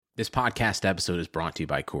This podcast episode is brought to you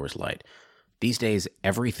by Coors Light. These days,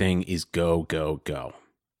 everything is go, go, go.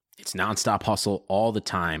 It's nonstop hustle all the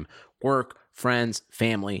time. Work, friends,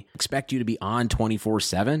 family expect you to be on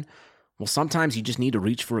 24/7. Well, sometimes you just need to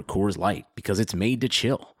reach for a Coors Light because it's made to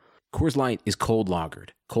chill. Coors Light is cold lagered,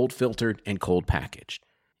 cold filtered, and cold packaged.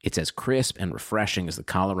 It's as crisp and refreshing as the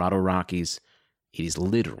Colorado Rockies. It is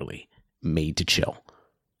literally made to chill.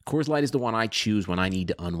 Coors Light is the one I choose when I need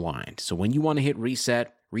to unwind. So when you want to hit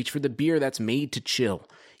reset, reach for the beer that's made to chill.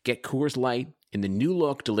 Get Coors Light in the new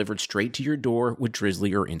look delivered straight to your door with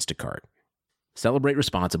Drizzly or Instacart. Celebrate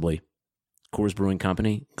responsibly. Coors Brewing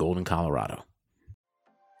Company, Golden, Colorado.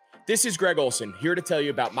 This is Greg Olson, here to tell you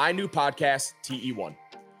about my new podcast, TE1.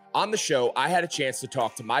 On the show, I had a chance to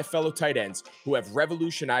talk to my fellow tight ends who have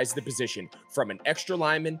revolutionized the position from an extra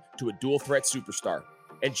lineman to a dual threat superstar.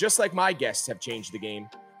 And just like my guests have changed the game,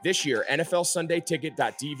 this year,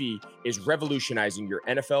 NFLSundayTicket.tv is revolutionizing your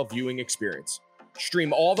NFL viewing experience.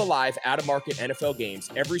 Stream all the live out-of-market NFL games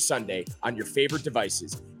every Sunday on your favorite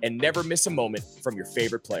devices and never miss a moment from your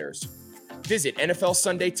favorite players. Visit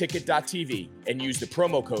NFLSundayTicket.tv and use the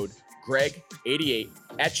promo code GREG88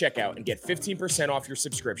 at checkout and get 15% off your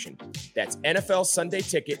subscription. That's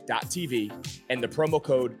NFLSundayTicket.tv and the promo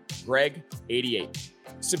code GREG88.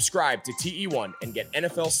 Subscribe to TE1 and get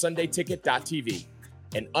NFLSundayTicket.tv.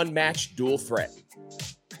 An unmatched dual threat.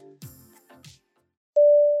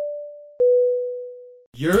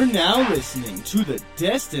 You're now listening to the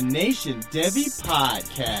Destination Devy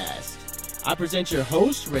podcast. I present your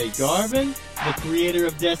host, Ray Garvin, the creator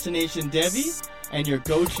of Destination Devy, and your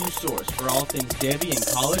go-to source for all things Devy and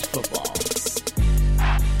college football.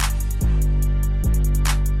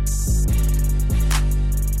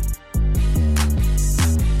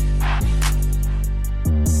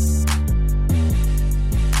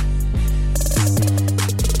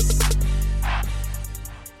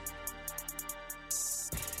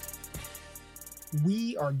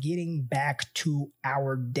 We are getting back to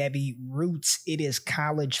our Devy roots. It is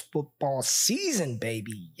college football season,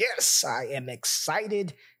 baby. Yes, I am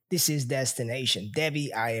excited. This is Destination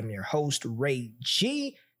Devy. I am your host, Ray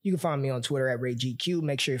G. You can find me on Twitter at RayGQ.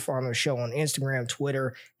 Make sure you follow the show on Instagram,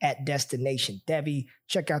 Twitter at Destination Devy.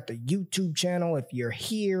 Check out the YouTube channel if you're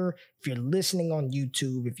here, if you're listening on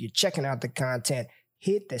YouTube, if you're checking out the content.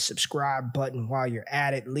 Hit the subscribe button while you're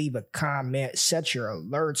at it. Leave a comment. Set your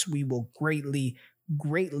alerts. We will greatly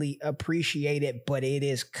appreciate it. But it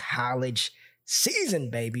is college season,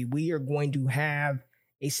 baby. We are going to have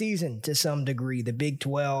a season to some degree. The Big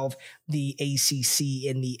 12, the ACC,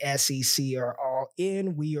 and the SEC are all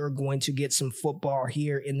in. We are going to get some football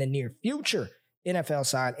here in the near future, NFL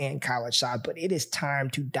side and college side. But it is time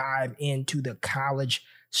to dive into the college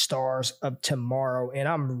stars of tomorrow. And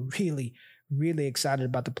I'm really excited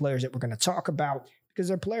about the players that we're going to talk about because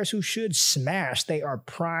they're players who should smash. They are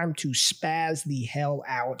primed to spaz the hell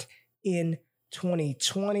out in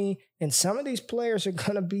 2020. And some of these players are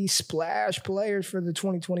going to be splash players for the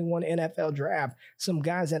 2021 NFL draft. Some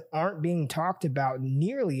guys that aren't being talked about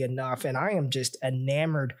nearly enough. And I am just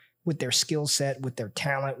enamored with their skill set, with their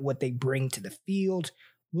talent, what they bring to the field.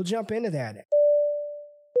 We'll jump into that.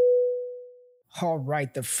 All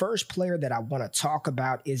right, the first player that I want to talk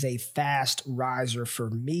about is a fast riser for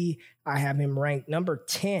me. I have him ranked number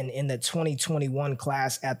 10 in the 2021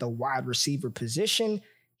 class at the wide receiver position.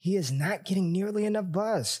 He is not getting nearly enough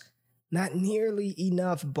buzz. Not nearly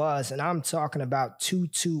enough buzz. And I'm talking about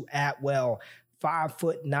Tutu Atwell,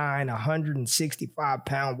 5'9",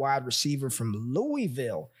 165-pound wide receiver from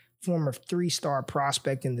Louisville, former 3-star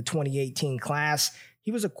prospect in the 2018 class.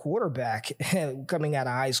 He was a quarterback coming out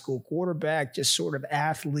of high school, quarterback, just sort of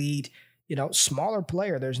athlete, smaller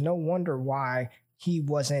player. There's no wonder why he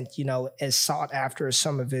wasn't, as sought after as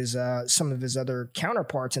some of his other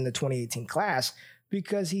counterparts in the 2018 class,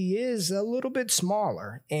 because he is a little bit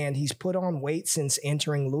smaller and he's put on weight since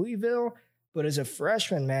entering Louisville. But as a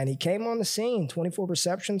freshman, man, he came on the scene, 24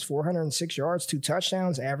 receptions, 406 yards, 2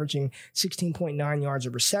 touchdowns, averaging 16.9 yards a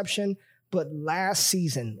reception. But last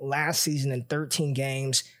season in 13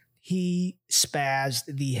 games, he spazzed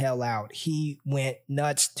the hell out. He went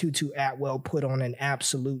nuts. Tutu Atwell put on an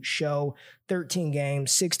absolute show. 13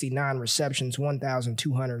 games, 69 receptions,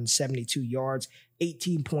 1,272 yards,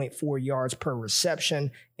 18.4 yards per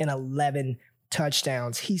reception, and 11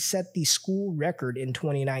 touchdowns. He set the school record in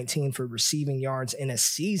 2019 for receiving yards in a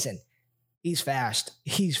season. He's fast.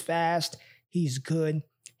 He's good.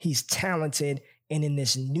 He's talented. And in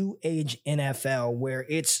this new age NFL where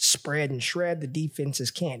it's spread and shred, the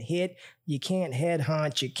defenses can't hit, you can't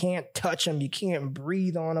headhunt, you can't touch them, you can't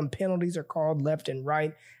breathe on them. Penalties are called left and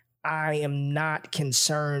right. I am not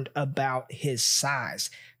concerned about his size.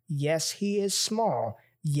 Yes, he is small,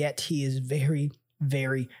 yet he is very,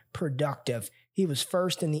 very productive. He was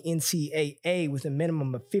first in the NCAA with a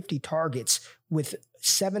minimum of 50 targets with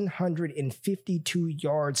 752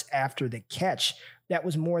 yards after the catch. That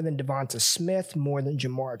was more than Devonta Smith, more than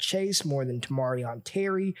Jamar Chase, more than Tamarion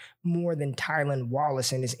Terry, more than Tylan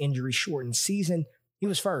Wallace in his injury-shortened season. He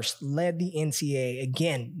was first, led the NCAA.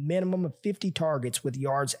 Again, minimum of 50 targets with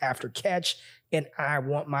yards after catch, and I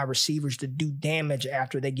want my receivers to do damage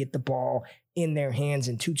after they get the ball in their hands,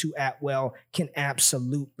 and Tutu Atwell can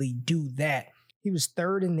absolutely do that. He was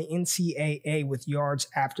third in the NCAA with yards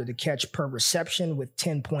after the catch per reception with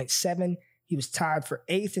 10.7. He was tied for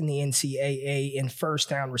 8th in the NCAA in first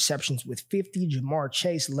down receptions with 50. Jamar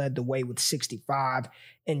Chase led the way with 65.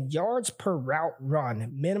 And yards per route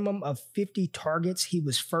run, minimum of 50 targets. He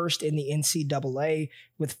was first in the NCAA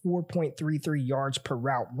with 4.33 yards per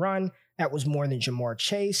route run. That was more than Jamar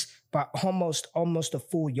Chase by almost a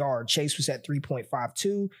full yard. Chase was at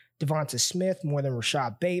 3.52. Devonta Smith more than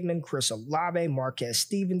Rashad Bateman, Chris Olave, Marquez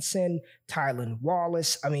Stevenson, Tylan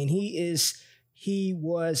Wallace. I mean, he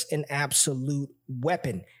was an absolute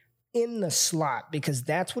weapon in the slot because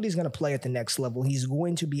that's what he's going to play at the next level. He's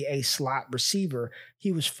going to be a slot receiver.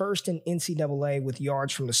 He was first in NCAA with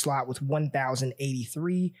yards from the slot with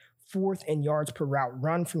 1,083, fourth in yards per route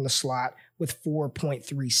run from the slot with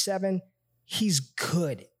 4.37. He's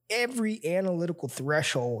good. Every analytical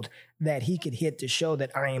threshold that he could hit to show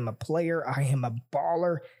that I am a player, I am a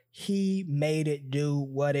baller, he made it do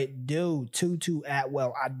what it do. Tutu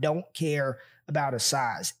Atwell, I don't care about his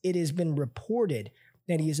size. It has been reported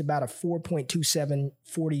that he is about a 4.27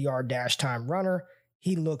 40-yard dash time runner.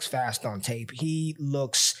 He looks fast on tape. He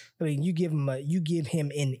looks, I mean, you give him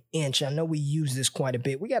an inch. I know we use this quite a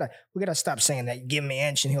bit. We gotta stop saying that. Give him an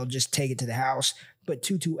inch and he'll just take it to the house. But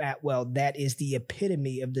Tutu Atwell, that is the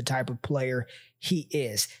epitome of the type of player he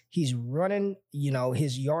is. He's running,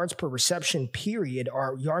 his yards per reception period,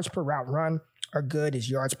 or yards per route run, are good. His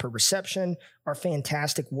yards per reception are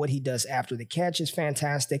fantastic. What he does after the catch is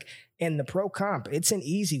fantastic. And the pro comp, it's an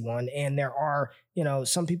easy one. And there are,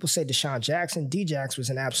 some people say Deshaun Jackson. D-Jax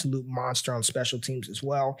was an absolute monster on special teams as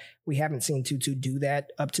well. We haven't seen Tutu do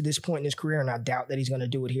that up to this point in his career, and I doubt that he's going to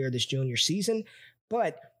do it here this junior season.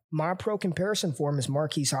 But my pro comparison for him is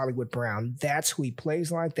Marquise Hollywood Brown. That's who he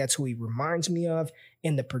plays like. That's who he reminds me of.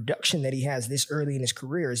 And the production that he has this early in his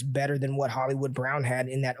career is better than what Hollywood Brown had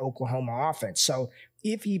in that Oklahoma offense. So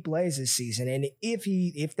if he plays this season and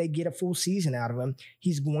if they get a full season out of him,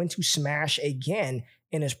 he's going to smash again.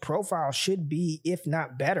 And his profile should be, if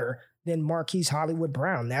not better, than Marquise Hollywood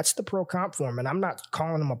Brown. That's the pro comp for him. And I'm not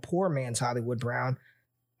calling him a poor man's Hollywood Brown.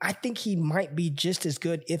 I think he might be just as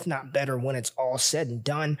good, if not better, when it's all said and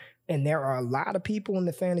done. And there are a lot of people in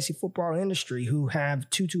the fantasy football industry who have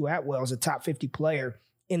Tutu Atwell as a top 50 player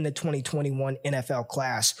in the 2021 NFL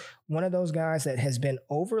class. One of those guys that has been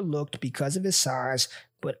overlooked because of his size,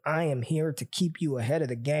 but I am here to keep you ahead of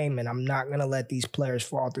the game, and I'm not going to let these players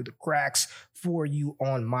fall through the cracks for you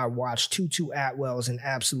on my watch. Tutu Atwell is an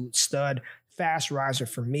absolute stud, fast riser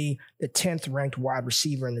for me, the 10th ranked wide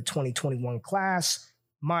receiver in the 2021 class.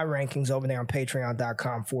 My rankings over there on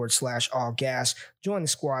patreon.com/allgas. Join the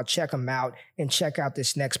squad, check them out, and check out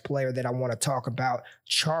this next player that I want to talk about,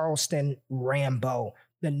 Charleston Rambo,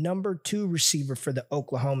 the number 2 receiver for the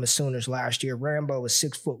Oklahoma Sooners last year. Rambo was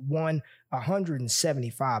 6'1",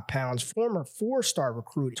 175 pounds, former 4-star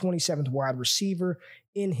recruit, 27th wide receiver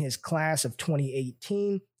in his class of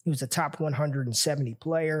 2018. He was a top 170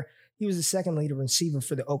 player. He was the second leading receiver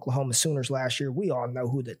for the Oklahoma Sooners last year. We all know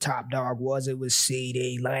who the top dog was. It was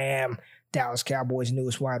CeeDee Lamb, Dallas Cowboys'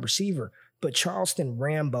 newest wide receiver. But Charleston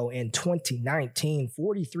Rambo in 2019,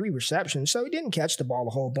 43 receptions. So he didn't catch the ball a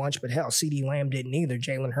whole bunch, but hell, CeeDee Lamb didn't either.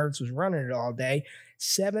 Jalen Hurts was running it all day.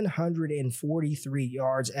 743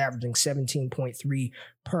 yards, averaging 17.3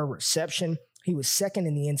 per reception. He was second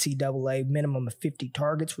in the NCAA, minimum of 50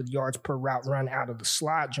 targets with yards per route run out of the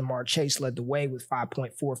slot. Jamar Chase led the way with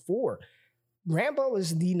 5.44. Rambo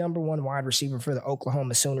is the number 1 wide receiver for the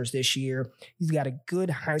Oklahoma Sooners this year. He's got a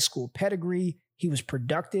good high school pedigree. He was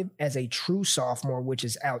productive as a true sophomore, which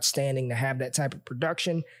is outstanding to have that type of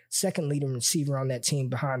production. Second leading receiver on that team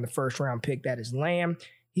behind the first-round pick, that is Lamb.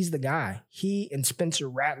 He's the guy. He and Spencer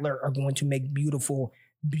Rattler are going to make beautiful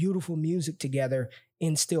music together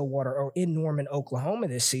in Stillwater or in Norman, Oklahoma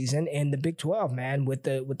this season. And the Big 12, man, with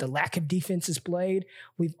the lack of defenses played,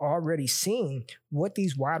 we've already seen what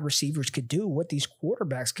these wide receivers could do, what these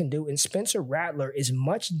quarterbacks can do. And Spencer Rattler is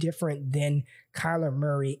much different than Kyler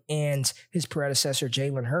Murray and his predecessor,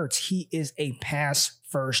 Jalen Hurts. He is a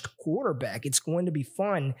pass-first quarterback. It's going to be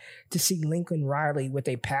fun to see Lincoln Riley with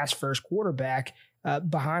a pass-first quarterback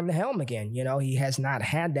behind the helm again. You know, he has not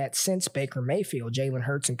had that since Baker Mayfield. Jalen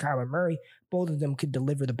Hurts and Kyler Murray, both of them could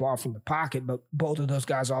deliver the ball from the pocket, but both of those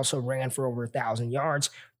guys also ran for over 1,000 yards.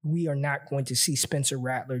 We are not going to see Spencer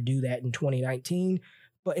Rattler do that in 2019.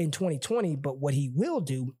 But in 2020, but what he will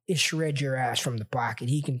do is shred your ass from the pocket.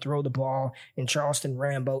 He can throw the ball, and Charleston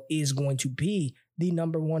Rambo is going to be the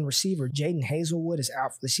number one receiver. Jaden Hazelwood is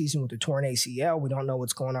out for the season with a torn ACL. We don't know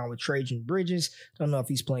what's going on with Trajan Bridges. Don't know if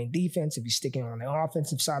he's playing defense, if he's sticking on the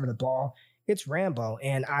offensive side of the ball. It's Rambo,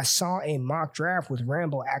 and I saw a mock draft with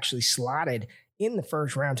Rambo actually slotted in the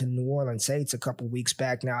first round to the New Orleans Saints a couple weeks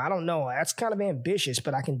back. Now, I don't know. That's kind of ambitious,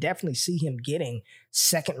 but I can definitely see him getting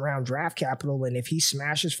second-round draft capital. And if he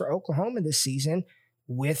smashes for Oklahoma this season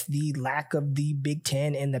with the lack of the Big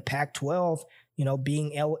Ten and the Pac-12, you know,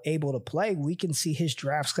 being able to play, we can see his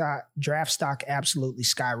draft stock absolutely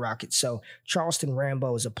skyrocket. So Charleston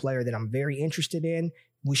Rambo is a player that I'm very interested in.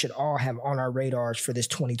 We should all have on our radars for this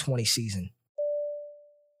 2020 season.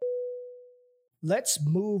 Let's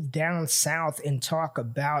move down south and talk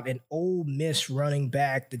about an Ole Miss running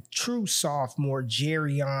back, the true sophomore,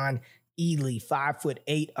 Jerrion Ealy,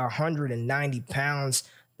 5'8", 190 pounds.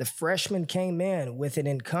 The freshman came in with an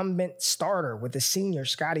incumbent starter with the senior,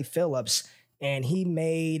 Scotty Phillips, and he's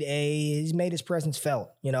made his presence felt.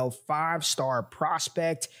 You know, 5-star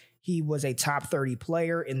prospect. He was a top 30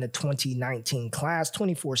 player in the 2019 class.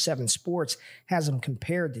 24/7 Sports has him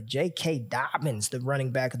compared to J.K. Dobbins, the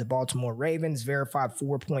running back of the Baltimore Ravens, verified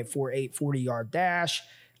 4.48 40-yard dash.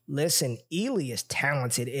 Listen, Ealy is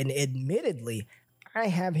talented, and admittedly, I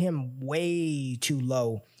have him way too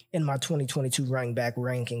low in my 2022 running back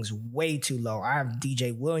rankings, way too low. I have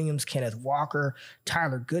DJ Williams, Kenneth Walker,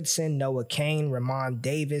 Tyler Goodson, Noah Cain, Ramon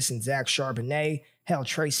Davis, and Zach Charbonnet. Hell,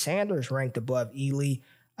 Trey Sanders ranked above Ealy.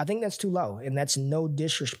 I think that's too low, and that's no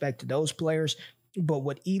disrespect to those players. But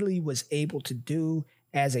what Ealy was able to do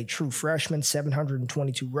as a true freshman,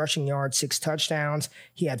 722 rushing yards, 6 touchdowns.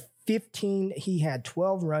 He had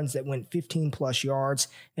 12 runs that went 15 plus yards.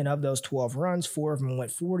 And of those 12 runs, 4 of them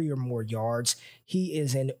went 40 or more yards. He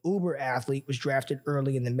is an uber athlete, was drafted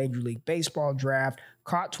early in the Major League Baseball draft,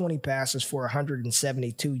 caught 20 passes for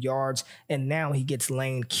 172 yards. And now he gets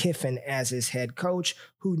Lane Kiffin as his head coach,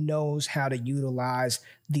 who knows how to utilize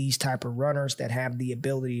these type of runners that have the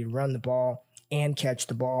ability to run the ball and catch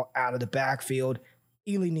the ball out of the backfield.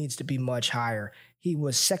 Ealy needs to be much higher. He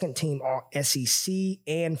was second team All-SEC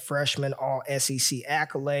and freshman All-SEC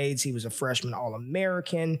accolades. He was a freshman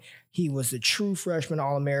All-American. He was the true freshman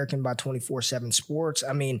All-American by 24/7 Sports.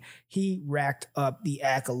 I mean, he racked up the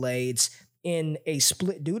accolades in a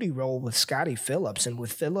split duty role with Scotty Phillips. And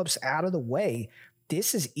with Phillips out of the way,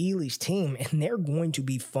 this is Ealy's team, and they're going to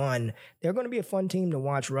be fun. They're going to be a fun team to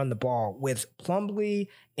watch run the ball with Plumlee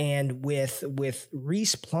and with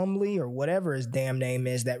Reese Plumlee, or whatever his damn name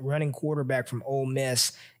is, that running quarterback from Ole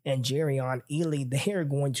Miss, and Jerrion Ealy. They are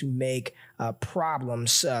going to make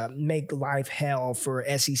problems, make life hell for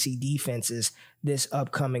SEC defenses this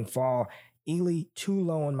upcoming fall. Ealy, too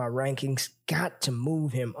low in my rankings. Got to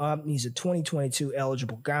move him up. He's a 2022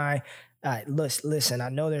 eligible guy. Listen, I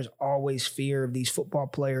know there's always fear of these football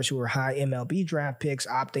players who are high MLB draft picks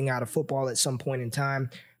opting out of football at some point in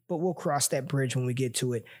time, but we'll cross that bridge when we get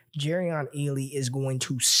to it. Jerrion Ealy is going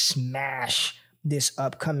to smash this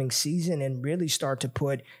upcoming season and really start to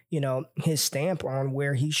put, his stamp on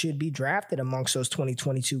where he should be drafted amongst those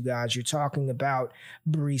 2022 guys. You're talking about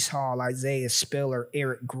Breece Hall, Isaiah Spiller,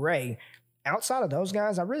 Eric Gray. Outside of those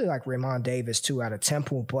guys, I really like Ramon Davis too out of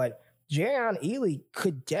Temple, but Jerrion Ealy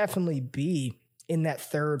could definitely be in that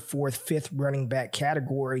 3rd, 4th, 5th running back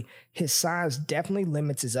category. His size definitely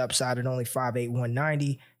limits his upside at only 5'8",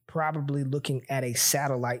 190, probably looking at a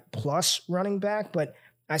satellite plus running back. But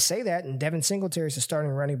I say that, and Devin Singletary is the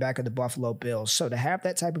starting running back of the Buffalo Bills. So to have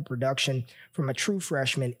that type of production from a true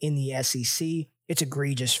freshman in the SEC, it's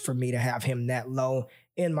egregious for me to have him that low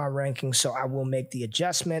in my rankings, so I will make the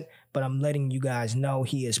adjustment, but I'm letting you guys know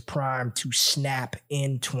he is primed to snap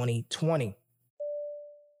in 2020.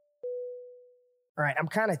 All right, I'm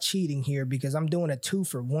kind of cheating here because I'm doing a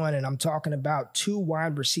 2-for-1, and I'm talking about 2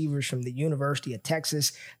 wide receivers from the University of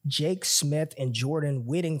Texas, Jake Smith and Jordan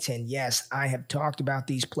Whittington. Yes, I have talked about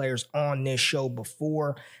these players on this show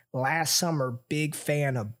before. Last summer, big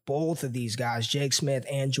fan of both of these guys, Jake Smith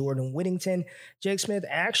and Jordan Whittington. Jake Smith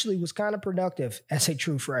actually was kind of productive as a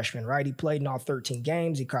true freshman, right? He played in all 13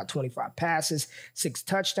 games. He caught 25 passes, 6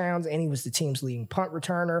 touchdowns, and he was the team's leading punt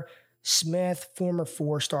returner. Smith, former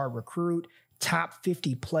 4-star recruit, top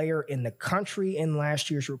 50 player in the country in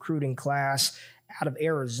last year's recruiting class out of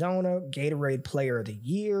Arizona, Gatorade Player of the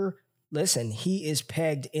Year. listen, he is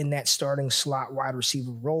pegged in that starting slot wide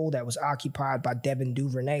receiver role that was occupied by Devin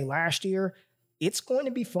Duvernay last year. It's going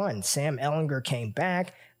to be fun. Sam Ehlinger came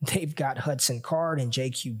back. They've got Hudson Card and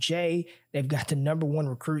JQJ. They've got the number one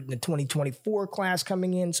recruit in the 2024 class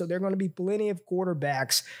coming in. So there are going to be plenty of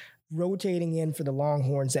quarterbacks rotating in for the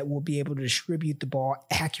Longhorns that will be able to distribute the ball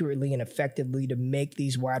accurately and effectively to make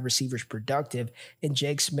these wide receivers productive. And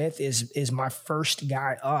Jake Smith is my first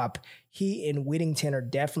guy up. He and Whittington are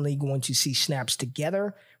definitely going to see snaps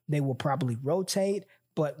together. They will probably rotate.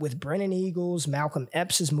 But with Brennan Eagles, Malcolm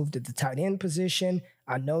Epps has moved to the tight end position.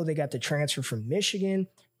 I know they got the transfer from Michigan,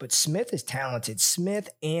 but Smith is talented. Smith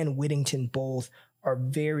and Whittington both are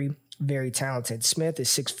very, very talented. Smith is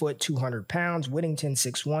 6 foot, 200 pounds. Whittington,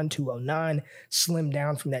 6'1", 209, slimmed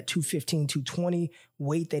down from that 215, 220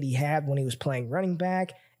 weight that he had when he was playing running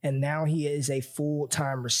back. And now he is a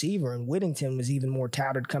full-time receiver. And Whittington was even more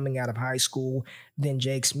touted coming out of high school than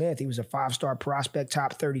Jake Smith. He was a 5-star prospect,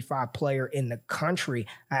 top 35 player in the country.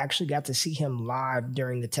 I actually got to see him live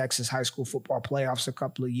during the Texas high school football playoffs a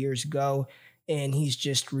couple of years ago. And he's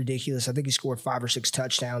just ridiculous. I think he scored 5 or 6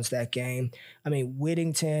 touchdowns that game. I mean,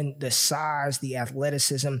 Whittington, the size, the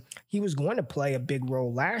athleticism, he was going to play a big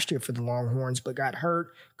role last year for the Longhorns, but got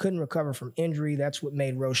hurt, couldn't recover from injury. That's what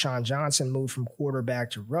made Roshan Johnson move from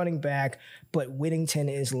quarterback to running back. But Whittington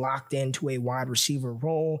is locked into a wide receiver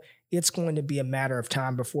role. It's going to be a matter of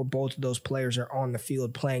time before both of those players are on the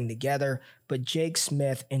field playing together. But Jake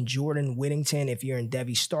Smith and Jordan Whittington, if you're in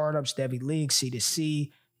Devy startups, Devy League,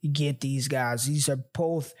 C2C, you get these guys. These are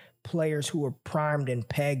both players who are primed and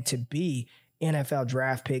pegged to be NFL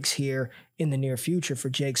draft picks here in the near future. For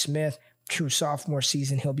Jake Smith, true sophomore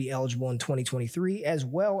season, he'll be eligible in 2023, as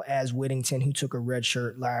well as Whittington, who took a red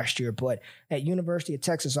shirt last year. But at University of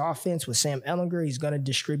Texas offense with Sam Ehlinger, he's going to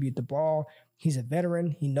distribute the ball. He's a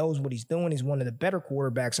veteran. He knows what he's doing. He's one of the better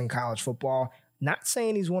quarterbacks in college football. Not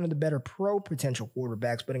saying he's one of the better pro potential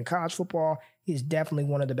quarterbacks, but in college football, he's definitely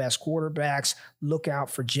one of the best quarterbacks. Look out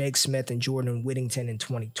for Jake Smith and Jordan Whittington in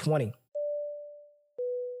 2020.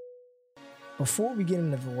 Before we get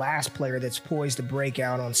into the last player that's poised to break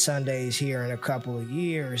out on Sundays here in a couple of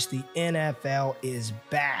years, the NFL is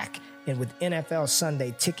back. And with NFL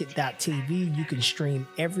Sunday Ticket.tv, you can stream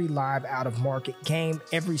every live out-of-market game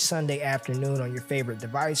every Sunday afternoon on your favorite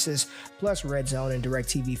devices, plus Red Zone and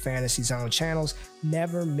DirecTV Fantasy Zone channels.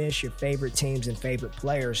 Never miss your favorite teams and favorite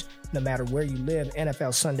players. No matter where you live,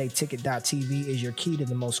 NFL Sunday Ticket.tv is your key to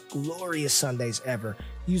the most glorious Sundays ever.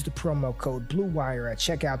 Use the promo code BLUEWIRE at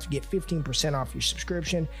checkout to get 15% off your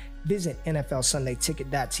subscription. Visit NFL Sunday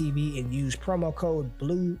Ticket.tv and use promo code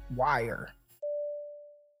BLUEWIRE.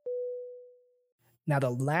 Now,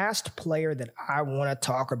 the last player that I want to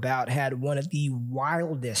talk about had one of the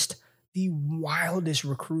wildest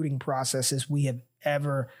recruiting processes we have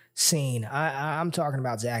ever seen. I'm talking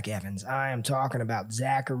about Zach Evans. I am talking about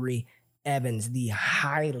Zachary Evans, the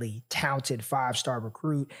highly touted 5-star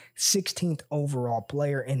recruit, 16th overall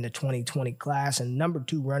player in the 2020 class, and number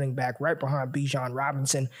 2 running back right behind Bijan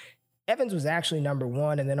Robinson. Evans was actually number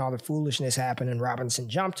 1, and then all the foolishness happened and Robinson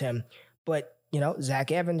jumped him. But you know,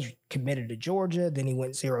 Zach Evans committed to Georgia. Then he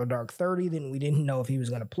went 0 dark 30. Then we didn't know if he was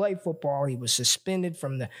going to play football. He was suspended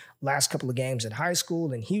from the last couple of games at high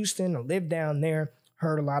school in Houston. I lived down there,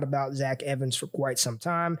 heard a lot about Zach Evans for quite some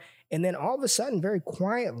time. And then all of a sudden, very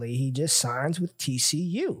quietly, he just signs with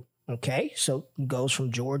TCU. Okay, so goes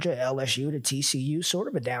from Georgia, LSU to TCU, sort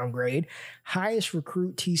of a downgrade. Highest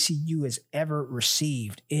recruit TCU has ever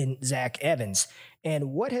received in Zach Evans.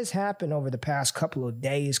 And what has happened over the past couple of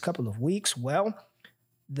days, couple of weeks? Well,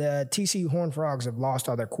 the TCU Horned Frogs have lost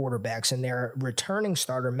all their quarterbacks, and their returning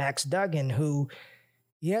starter, Max Duggan, who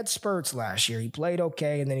he had spurts last year. He played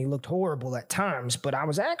okay, and then he looked horrible at times. But I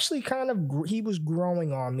was actually he was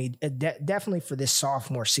growing on me, definitely for this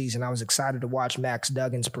sophomore season. I was excited to watch Max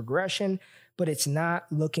Duggan's progression, but it's not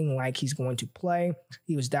looking like he's going to play.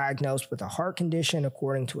 He was diagnosed with a heart condition,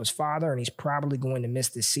 according to his father, and he's probably going to miss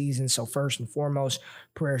this season. So first and foremost,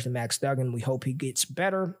 prayers to Max Duggan. We hope he gets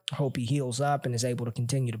better, hope he heals up and is able to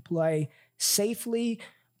continue to play safely.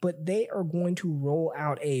 But they are going to roll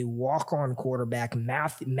out a walk-on quarterback.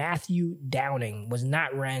 Matthew Downing was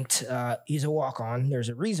not ranked. He's a walk-on. There's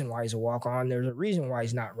a reason why he's a walk-on. There's a reason why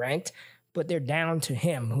he's not ranked. But they're down to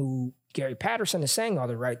him, who Gary Patterson is saying all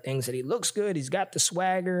the right things, that he looks good. He's got the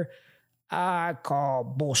swagger. I call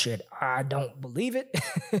bullshit. I don't believe it.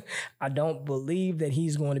 I don't believe that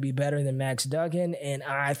he's going to be better than Max Duggan. And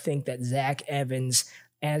I think that Zach Evans,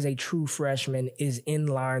 as a true freshman, is in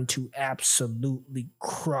line to absolutely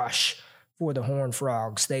crush for the Horned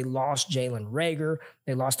Frogs. They lost Jalen Reagor.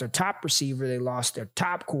 They lost their top receiver. They lost their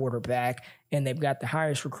top quarterback. and they've got the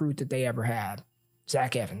highest recruit that they ever had.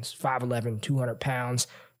 Zach Evans, 5'11", 200 pounds,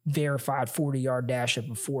 verified 40-yard dash of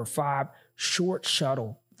a 4.5, short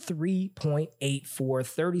shuttle, 3.84,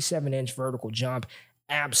 37-inch vertical jump,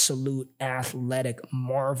 absolute athletic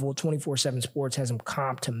marvel. 24/7 Sports has him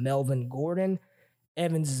comped to Melvin Gordon.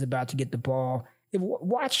 Evans is about to get the ball.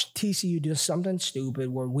 Watch TCU do something stupid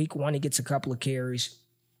where week one he gets a couple of carries,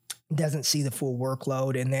 doesn't see the full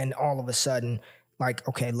workload, and then all of a sudden, like,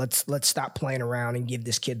 okay, let's stop playing around and give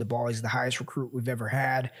this kid the ball. He's the highest recruit we've ever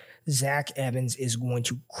had. Zach Evans is going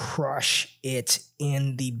to crush it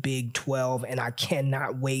in the Big 12, and I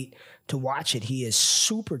cannot wait to watch it. He is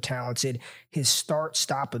super talented. His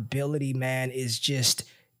start-stop ability, man, is just,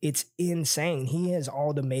 it's insane. He has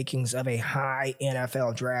all the makings of a high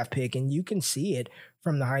NFL draft pick, and you can see it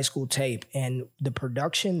from the high school tape. And the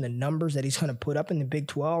production, the numbers that he's going to put up in the Big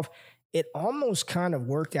 12, it almost kind of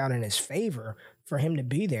worked out in his favor for him to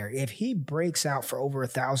be there. If he breaks out for over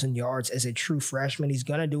 1,000 yards as a true freshman, he's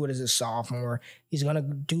going to do it as a sophomore. He's going to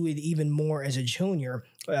do it even more as a junior,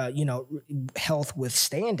 health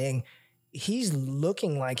withstanding. He's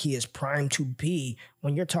looking like he is primed to be,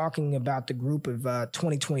 when you're talking about the group of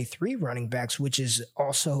 2023 running backs, which is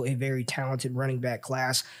also a very talented running back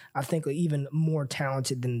class. I think even more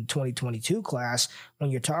talented than the 2022 class. When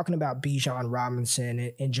you're talking about Bijan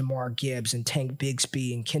Robinson and Jamar Gibbs and Tank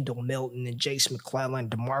Bigsby and Kendall Milton and Jace McClellan,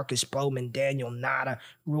 DeMarcus Bowman, Daniel Nada,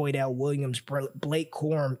 Roydell Williams, Blake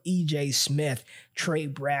Corum, E.J. Smith, Trey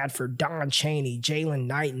Bradford, Don Chaney, Jalen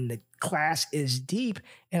Knighton. The class is deep,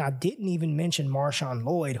 and I didn't even mention Marshawn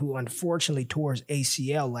Lloyd, who unfortunately tore his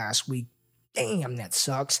ACL last week. Damn, that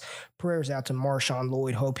sucks. Prayers out to Marshawn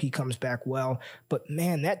Lloyd. Hope he comes back well. But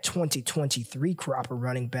man, that 2023 crop of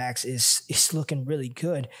running backs is looking really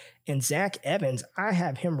good. And Zach Evans, I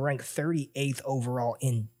have him ranked 38th overall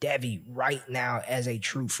in Devy right now as a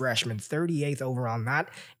true freshman. 38th overall, not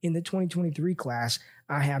in the 2023 class.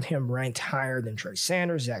 I have him ranked higher than Trey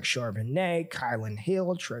Sanders, Zach Charbonnet, Kylan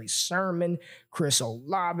Hill, Trey Sermon, Chris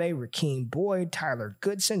Olave, Rakeem Boyd, Tyler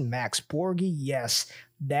Goodson, Max Borghi. Yes,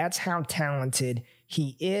 that's how talented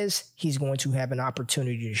he is. He's going to have an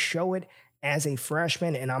opportunity to show it as a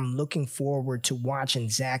freshman, and I'm looking forward to watching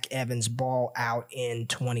Zach Evans ball out in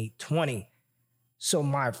 2020. So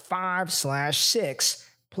my 5/6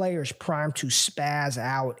 players primed to spaz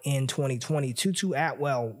out in 2020. Tutu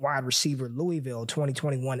Atwell, wide receiver, Louisville,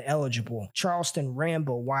 2021 eligible. Charleston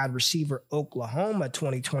Rambo, wide receiver, Oklahoma,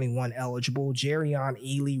 2021 eligible. Jerrion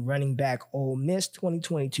Ely, running back, Ole Miss,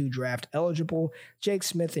 2022 draft eligible. Jake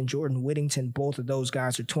Smith and Jordan Whittington, both of those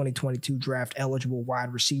guys are 2022 draft eligible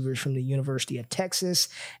wide receivers from the University of Texas.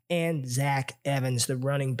 And Zach Evans, the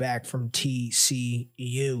running back from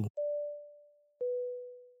TCU.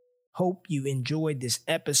 Hope you enjoyed this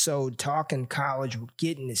episode talking college. We're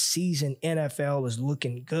getting the season. NFL is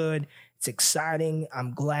looking good. It's exciting.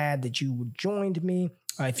 I'm glad that you joined me.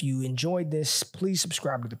 If you enjoyed this, please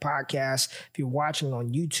subscribe to the podcast. If you're watching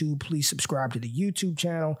on YouTube, please subscribe to the YouTube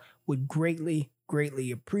channel. Would greatly, greatly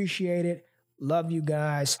appreciate it. Love you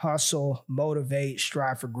guys. Hustle, motivate,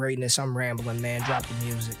 strive for greatness. I'm rambling, man. Drop the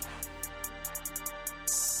music.